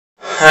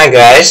Hi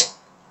guys,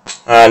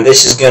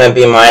 this is gonna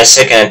be my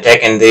second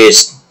attack in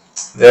this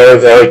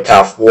very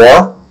tough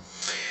war,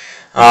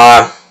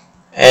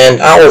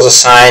 and I was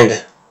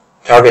assigned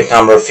target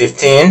number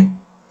 15.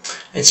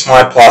 It's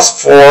my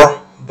 +4,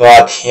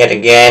 but yet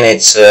again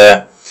it's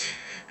a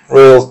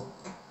real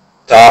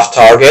tough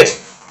target.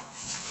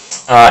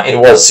 It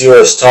was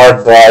 0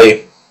 start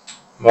by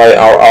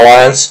our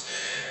alliance,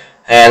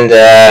 and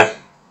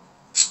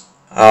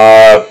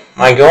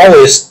my goal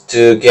is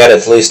to get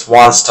at least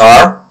 1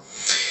 star.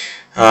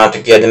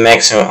 To get the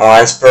maximum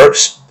alliance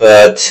perks,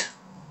 but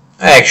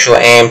I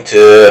actually aim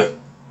to,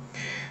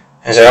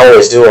 as I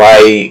always do,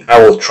 I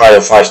will try to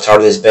 5-star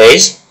this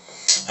base,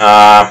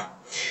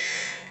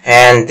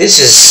 and this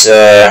is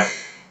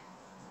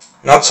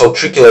not so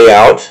tricky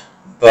layout,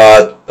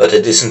 but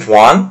a decent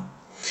one.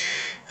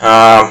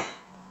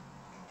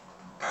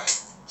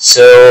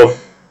 So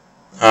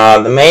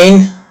the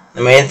main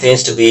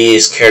things to be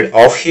scared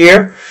of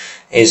here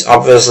is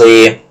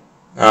obviously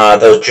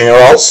those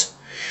generals.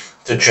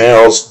 The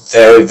generals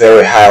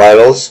very high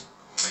levels.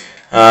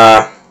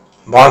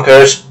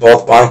 Bunkers,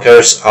 both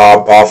bunkers are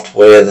buffed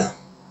with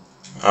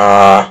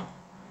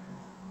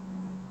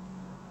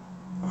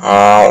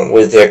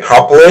the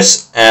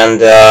Acropolis, and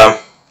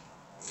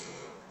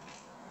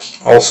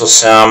also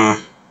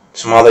some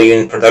other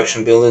unit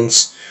production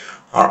buildings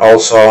are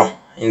also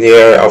in the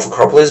area of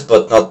Acropolis,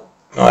 but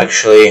not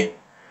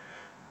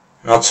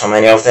so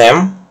many of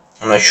them.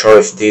 I'm not sure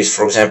if these,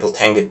 for example,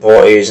 Tank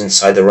Depot is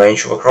inside the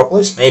range of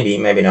Acropolis. Maybe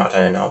not, I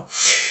don't know.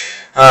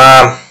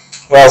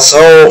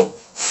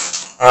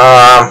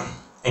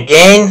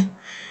 Again,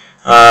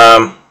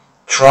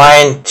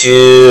 trying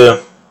to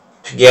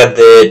get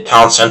the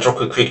town center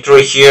quick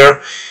victory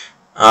here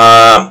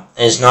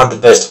is not the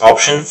best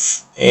option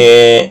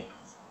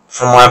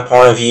from my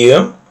point of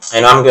view,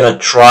 and I'm gonna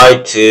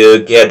try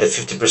to get the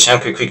 50%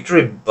 quick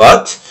victory,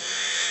 but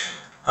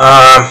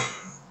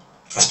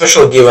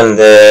especially given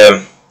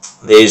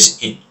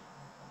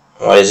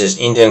what is this,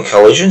 Indian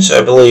Coalitions,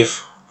 I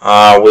believe,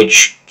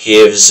 which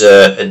gives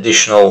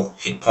additional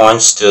hit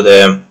points to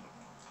the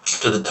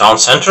town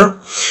center.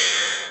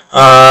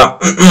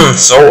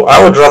 So I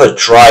would rather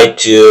try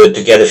to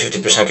get a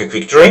 50% quick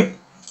victory,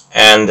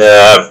 and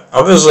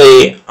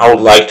obviously I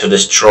would like to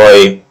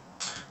destroy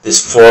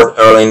this fort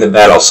early in the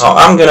battle. So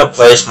I'm gonna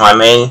place my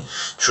main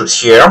troops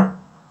here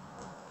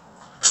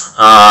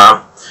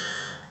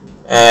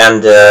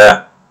and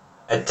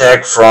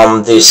attack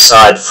from this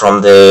side,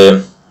 from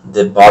the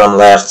bottom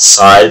left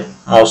side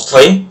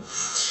mostly.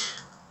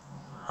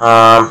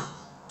 I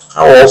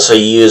will also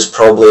use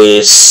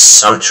probably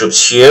some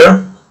troops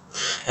here,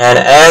 and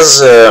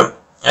as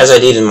I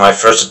did in my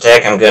first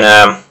attack, I'm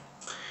gonna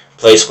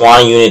place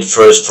 1 unit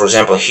first, for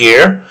example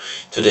here,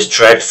 to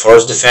distract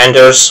forest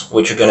defenders,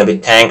 which are gonna be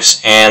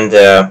tanks, and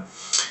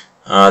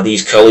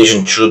these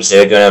coalition troops,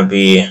 they're gonna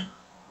be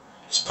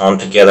spawned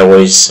together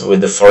with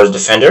the forest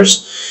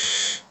defenders.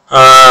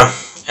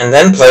 And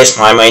then place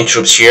my main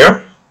troops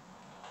here.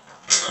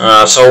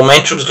 So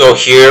main troops go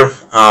here.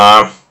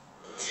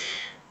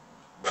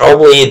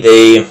 Probably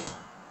the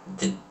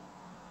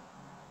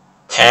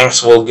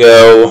tanks will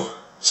go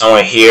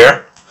somewhere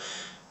here,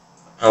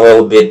 a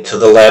little bit to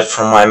the left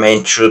from my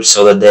main troops,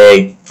 so that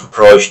they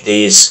approach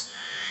this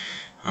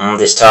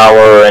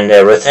tower and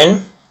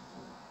everything.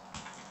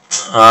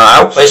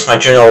 I'll place my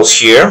generals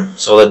here,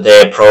 so that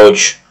they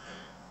approach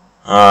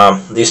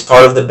this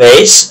part of the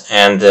base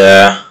and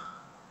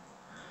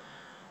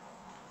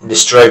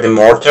distract the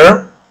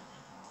mortar.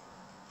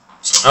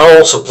 I'll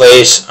also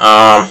place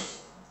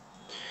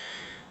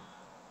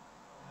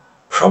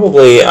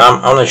probably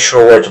I'm not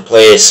sure where to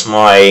place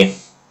my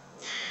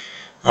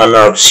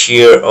mercs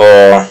here,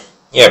 or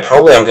yeah,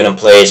 probably I'm gonna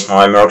place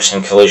my mercs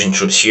and collision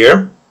troops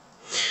here,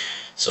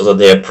 so that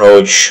they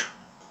approach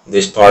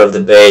this part of the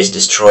base,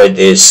 destroy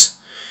this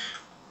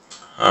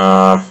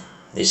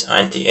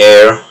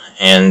anti-air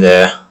and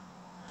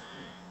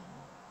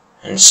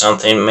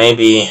something,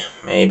 maybe.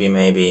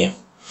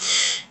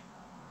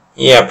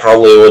 Yeah,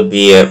 probably would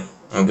be a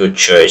good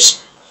choice.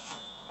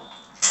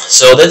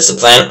 So that's the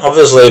plan.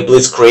 Obviously,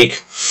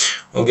 Blitzkrieg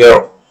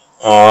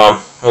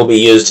will be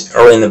used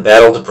early in the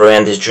battle to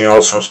prevent these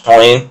generals from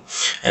spawning,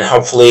 and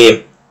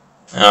hopefully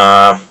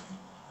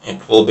it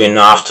will be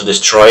enough to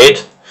destroy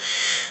it.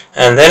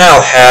 And then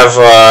I'll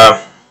have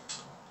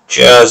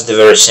just the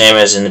very same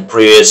as in the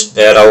previous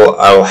battle.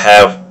 I will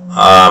have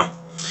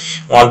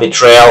 1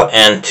 betrayal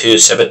and 2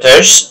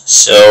 sabotage.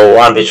 So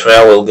 1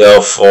 betrayal will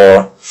go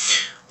for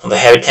the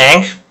heavy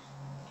tank,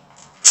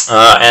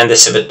 and the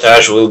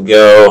sabotage will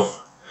go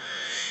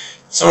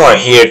somewhere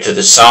here to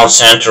the south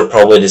center,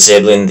 probably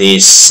disabling the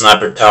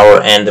sniper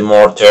tower and the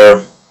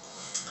mortar,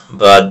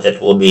 but that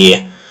will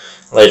be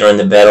later in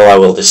the battle. I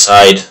will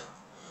decide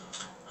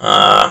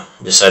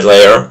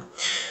later.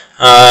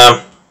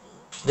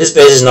 This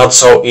base is not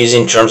so easy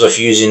in terms of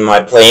using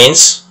my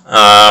planes.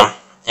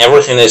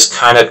 Everything is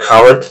kind of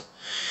covered,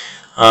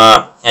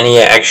 and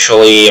yeah,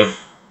 actually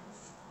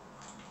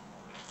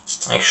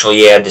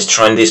yeah,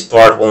 destroying this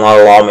part will not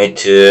allow me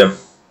to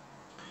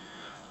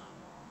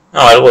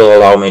Now it will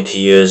allow me to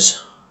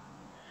use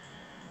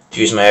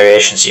my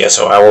aviations here,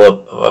 so I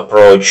will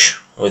approach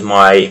with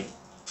my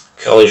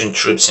collision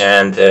troops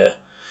and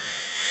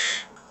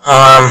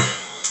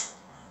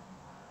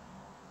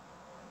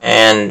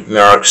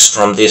mercs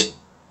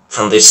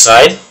from this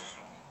side.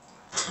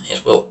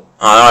 It will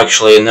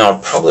actually no,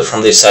 probably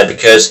from this side,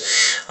 because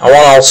I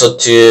want also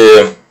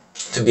to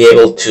be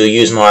able to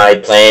use my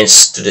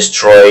planes to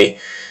destroy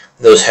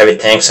those heavy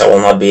tanks I will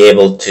not be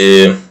able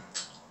to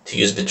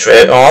use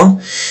Betray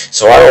on.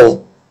 So I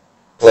will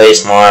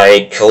place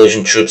my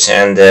collision troops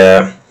and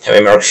heavy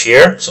mercs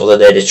here so that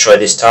they destroy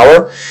this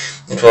tower.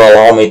 It will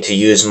allow me to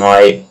use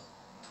my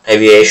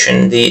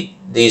aviation.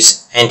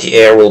 These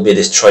anti-air will be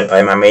destroyed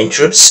by my main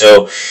troops,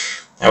 so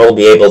I will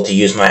be able to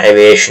use my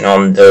aviation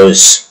on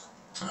those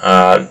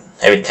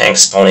heavy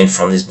tanks spawning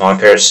from these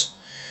bunkers.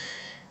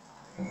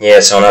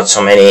 Yeah, so not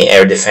so many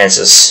air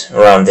defenses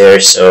around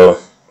there, so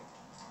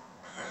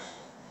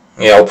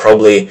yeah, I'll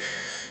probably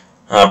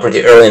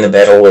pretty early in the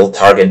battle will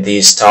target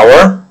this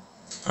tower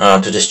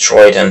to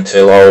destroy it and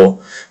to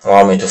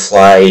allow me to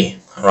fly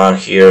around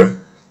here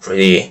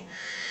pretty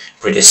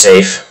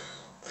safe.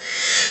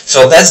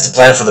 So that's the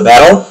plan for the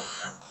battle.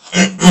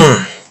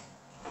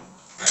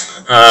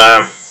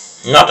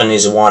 Not an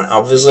easy one,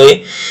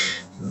 obviously,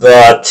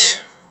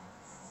 but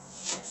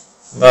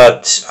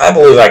I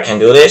believe I can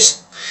do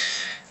this.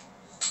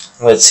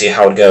 Let's see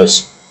how it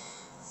goes.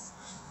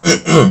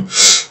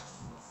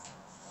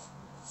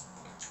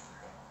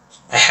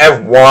 I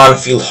have one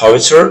field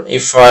howitzer,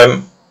 if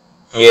I'm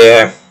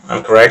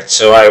correct.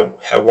 So I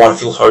have one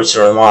field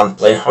howitzer and one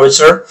plane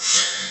howitzer.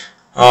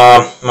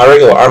 My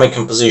regular army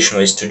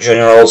composition is 2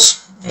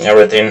 generals and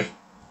everything.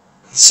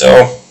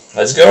 So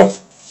let's go.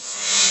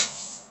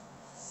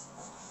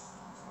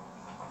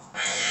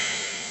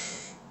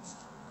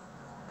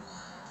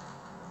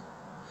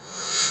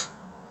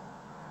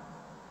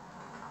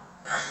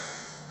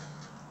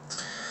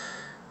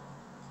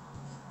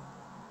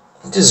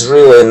 It is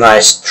really a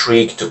nice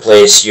trick to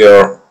place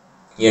your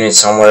unit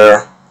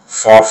somewhere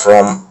far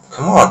from,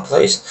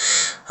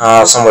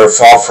 somewhere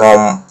far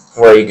from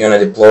where you're gonna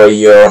deploy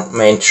your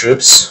main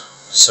troops,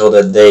 so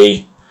that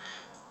they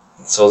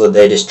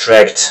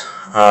distract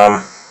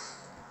oh,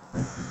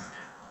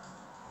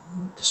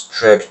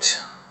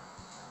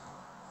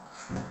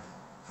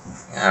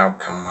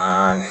 come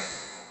on.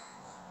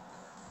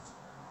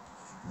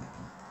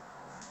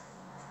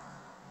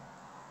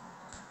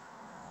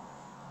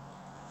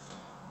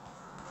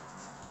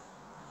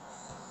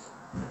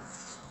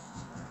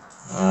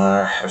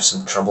 I have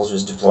some troubles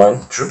with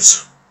deploying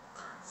troops.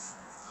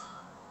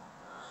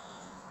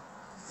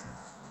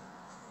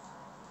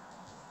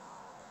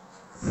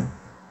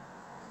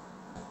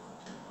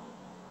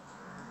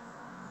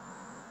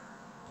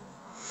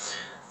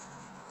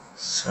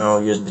 So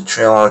use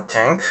betrayal on a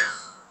tank.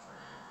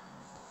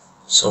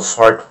 So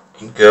far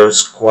it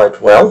goes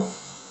quite well.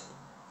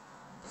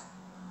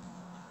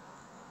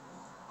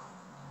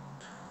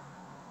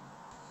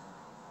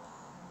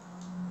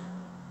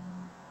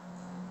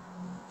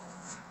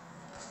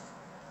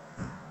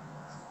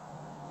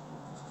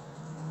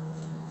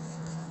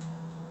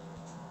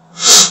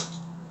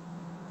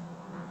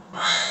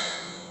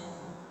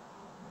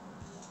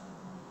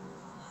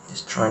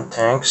 Destroying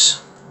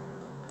tanks.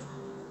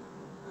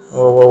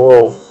 Whoa, whoa,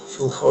 whoa.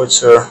 Field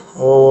howitzer.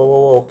 Whoa, whoa,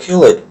 whoa, whoa.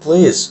 Kill it,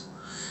 please.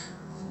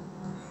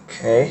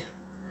 Okay.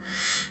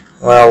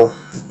 Well,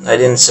 I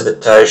didn't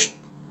sabotage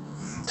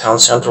town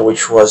center,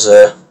 which was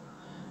a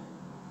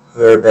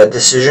very bad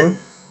decision.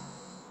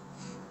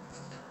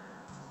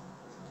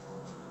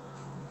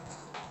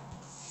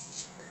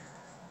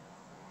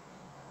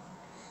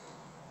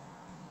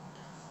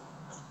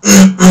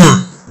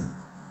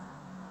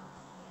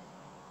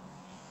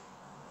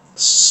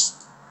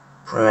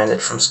 Prevent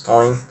it from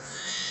spawning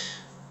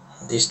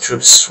these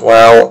troops.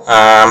 Well,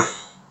 I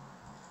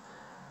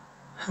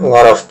have a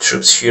lot of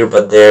troops here,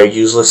 but they're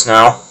useless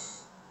now.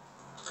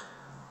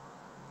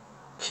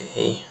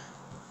 Okay,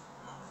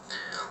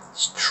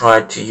 let's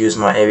try to use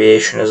my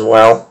aviation as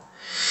well.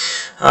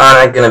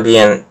 Not gonna be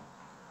an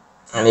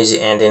easy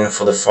ending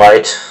for the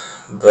fight,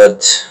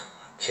 but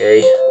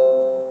okay.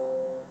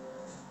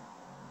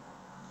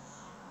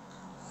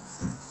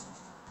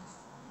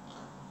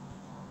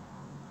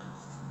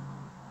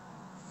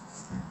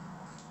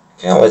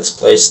 Okay, let's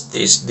place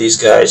these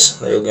guys.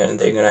 They're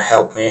gonna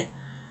help me.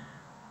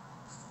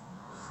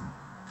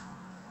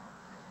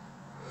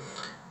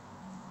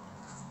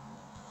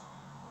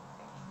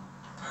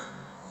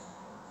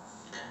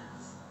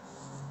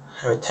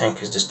 Heavy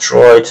tank is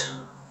destroyed.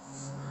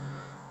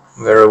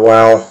 Very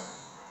well.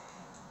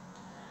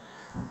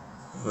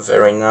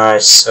 Very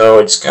nice. So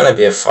it's gonna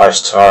be a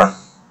 5-star,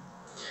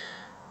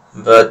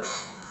 but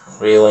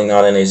really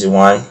not an easy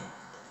one.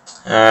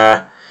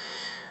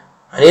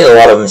 I did a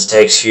lot of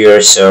mistakes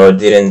here, so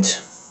didn't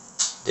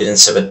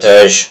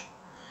sabotage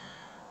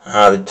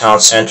the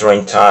town center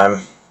in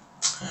time.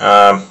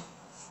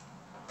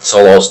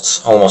 So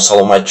lost almost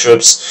all of my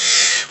troops.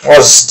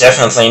 Was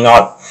definitely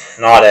not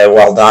a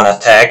well done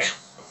attack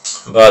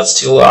but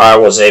still I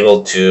was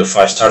able to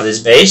 5-star this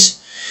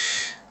base,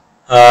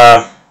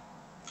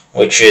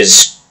 which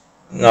is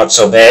not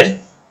so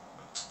bad,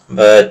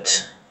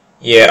 but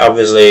yeah,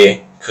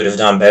 obviously could have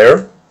done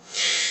better.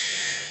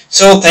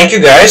 So thank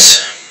you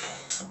guys,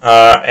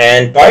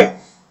 and bye.